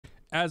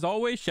As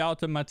always, shout out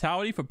to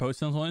Mentality for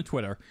posting us on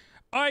Twitter.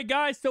 All right,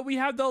 guys, so we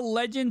have the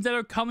legends that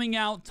are coming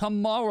out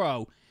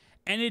tomorrow.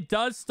 And it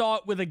does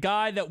start with a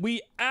guy that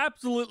we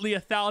absolutely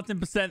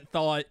 1,000%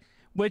 thought,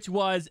 which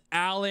was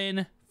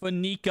Alan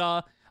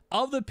Faneca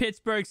of the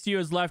Pittsburgh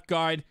Steelers left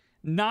guard.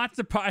 Not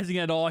surprising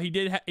at all. He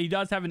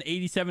does have an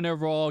 87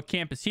 overall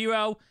campus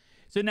hero.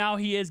 So now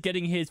he is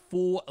getting his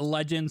full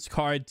Legends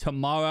card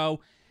tomorrow.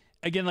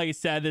 Again, like I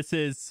said, this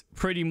is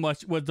pretty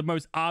much was the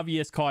most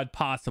obvious card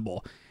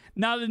possible.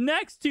 Now, the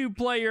next two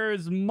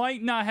players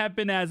might not have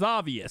been as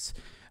obvious.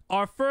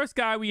 Our first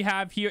guy we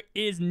have here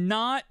is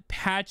not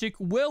Patrick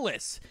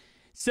Willis.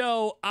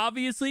 So,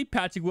 obviously,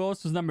 Patrick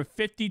Willis was number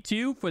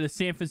 52 for the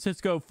San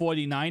Francisco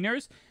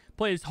 49ers.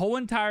 Played his whole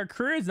entire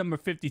career as number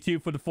 52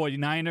 for the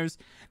 49ers.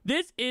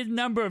 This is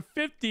number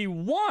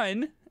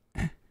 51.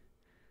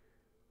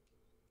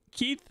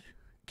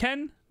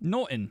 Ken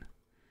Norton.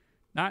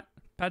 Not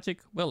Patrick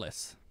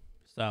Willis.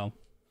 So,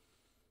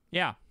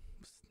 yeah.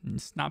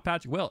 It's not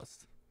Patrick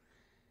Willis.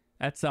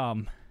 That's,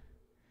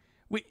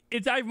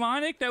 it's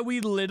ironic that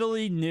we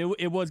literally knew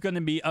it was going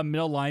to be a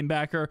middle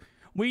linebacker.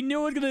 We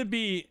knew it was going to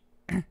be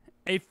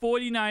a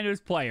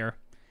 49ers player.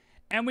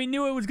 And we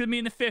knew it was going to be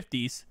in the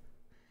 50s.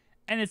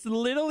 And it's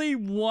literally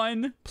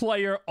one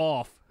player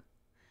off.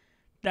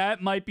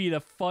 That might be the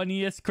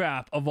funniest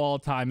crap of all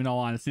time, in all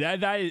honesty.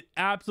 That is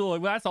absolutely...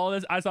 When I saw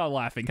this, I started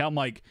laughing. I'm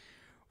like,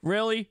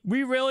 really?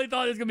 We really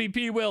thought it was going to be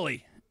P.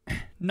 Willie.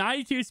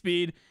 92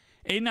 speed,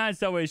 89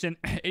 acceleration,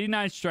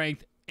 89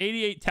 strength,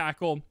 88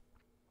 tackle,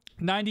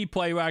 90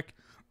 play rec,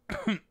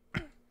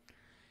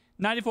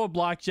 94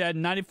 block shed,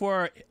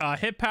 94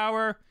 hit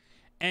power,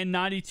 and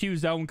 92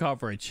 zone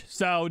coverage.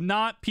 So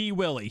not P.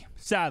 Willie,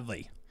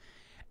 sadly.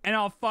 And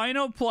our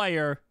final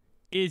player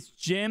is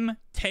Jim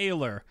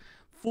Taylor,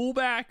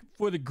 fullback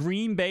for the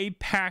Green Bay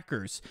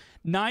Packers.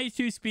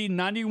 92 speed,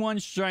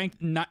 91 strength,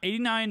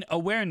 89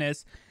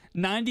 awareness,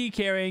 90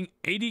 carrying,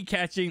 80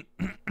 catching,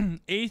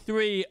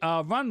 83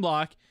 run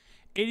block,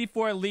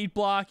 84 lead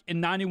block,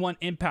 and 91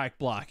 impact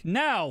block.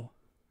 Now,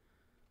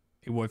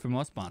 a word from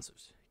our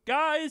sponsors.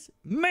 Guys,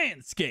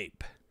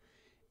 Manscaped.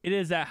 It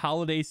is that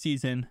holiday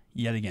season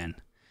yet again.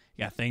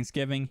 You got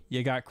Thanksgiving,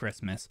 you got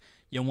Christmas.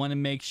 You want to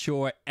make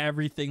sure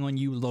everything on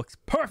you looks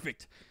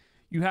perfect.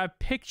 You have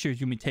pictures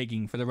you'll be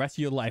taking for the rest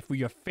of your life with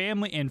your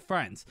family and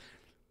friends.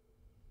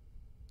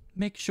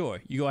 Make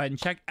sure you go ahead and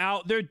check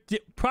out their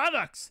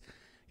products.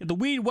 The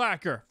Weed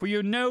Whacker for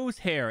your nose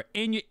hair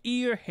and your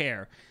ear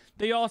hair.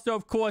 They also,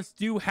 of course,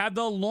 do have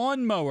the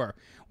lawnmower,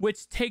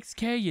 which takes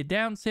care of your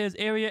downstairs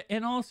area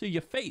and also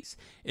your face.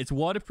 It's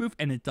waterproof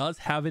and it does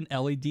have an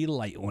LED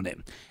light on it.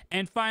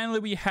 And finally,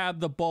 we have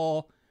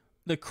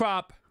the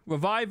crop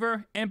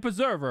reviver and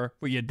preserver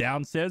for your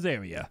downstairs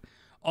area.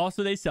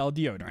 Also, they sell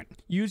deodorant.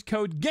 Use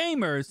code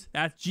GAMERS,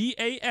 that's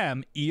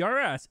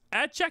GAMERS,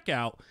 at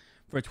checkout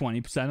for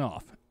 20%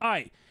 off. All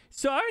right,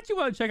 so I actually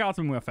want to check out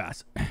something real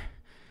fast.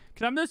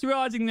 Because I'm just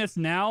realizing this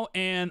now,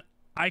 and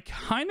I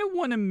kind of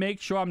want to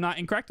make sure I'm not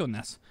incorrect on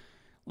this.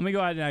 Let me go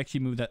ahead and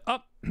actually move that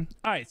up. All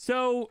right,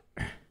 so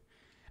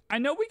I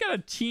know we got a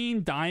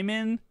Team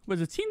Diamond.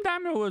 Was it Team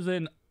Diamond or was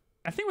it...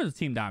 I think it was a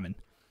Team Diamond.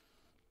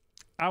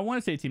 I want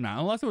to say Team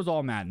Diamond, unless it was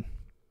all Madden.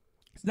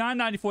 It's not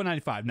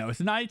 94-95. No, it's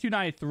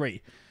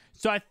 92-93.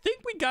 So I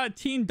think we got a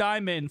Team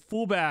Diamond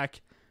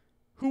fullback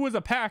who was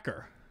a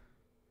Packer.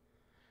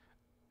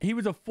 He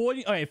was a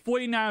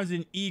 49ers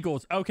and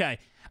Eagles. Okay.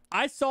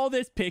 I saw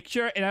this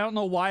picture, and I don't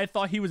know why I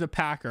thought he was a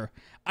Packer.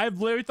 I've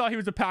literally thought he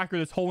was a Packer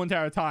this whole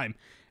entire time.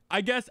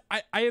 I guess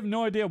I have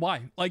no idea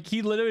why. Like,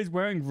 he literally is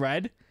wearing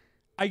red.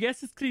 I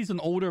guess it's because he's an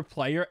older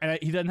player, and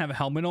he doesn't have a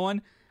helmet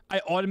on.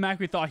 I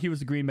automatically thought he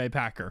was a Green Bay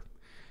Packer.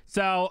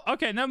 So,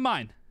 okay, never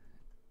mind.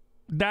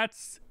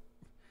 That's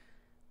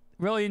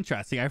really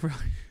interesting. I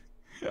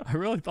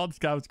really thought this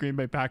guy was a Green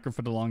Bay Packer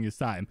for the longest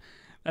time.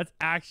 That's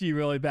actually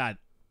really bad.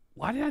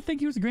 Why did I think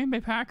he was a Green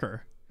Bay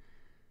Packer?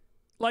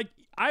 Like,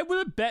 I would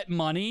have bet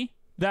money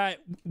that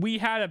we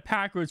had a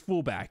Packers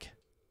fullback.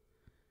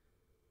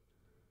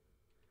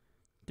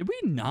 Did we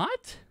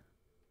not?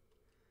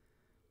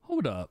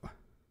 Hold up.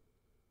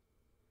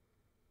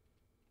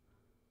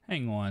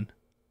 Hang on.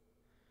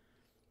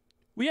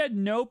 We had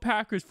no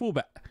Packers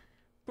fullback.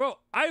 Bro,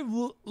 I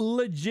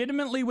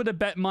legitimately would have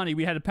bet money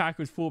we had a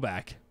Packers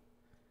fullback.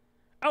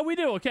 Oh, we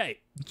do? Okay.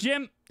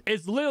 Jim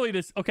is literally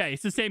this. Okay,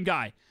 it's the same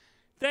guy.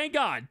 Thank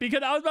God.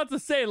 Because I was about to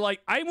say,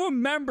 like, I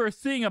remember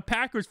seeing a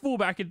Packers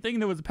fullback and thinking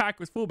there was a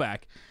Packers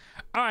fullback.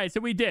 All right, so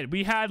we did.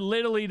 We had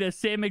literally the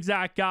same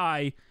exact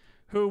guy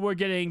who we're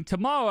getting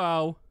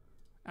tomorrow.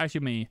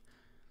 Actually, me.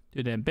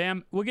 Dude, then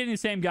bam. We're getting the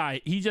same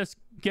guy. He just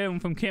getting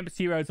from Campus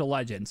Heroes to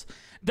Legends.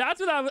 That's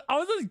what I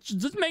was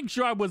just making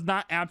sure I was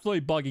not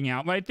absolutely bugging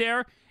out right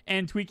there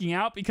and tweaking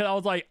out, because I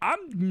was like,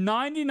 I'm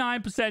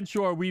 99%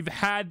 sure we've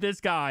had this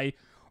guy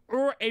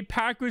or a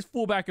Packers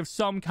fullback of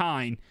some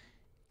kind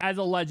as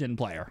a Legend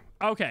player.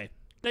 Okay.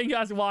 Thank you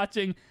guys for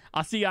watching.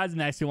 I'll see you guys in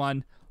the next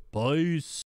one. Peace.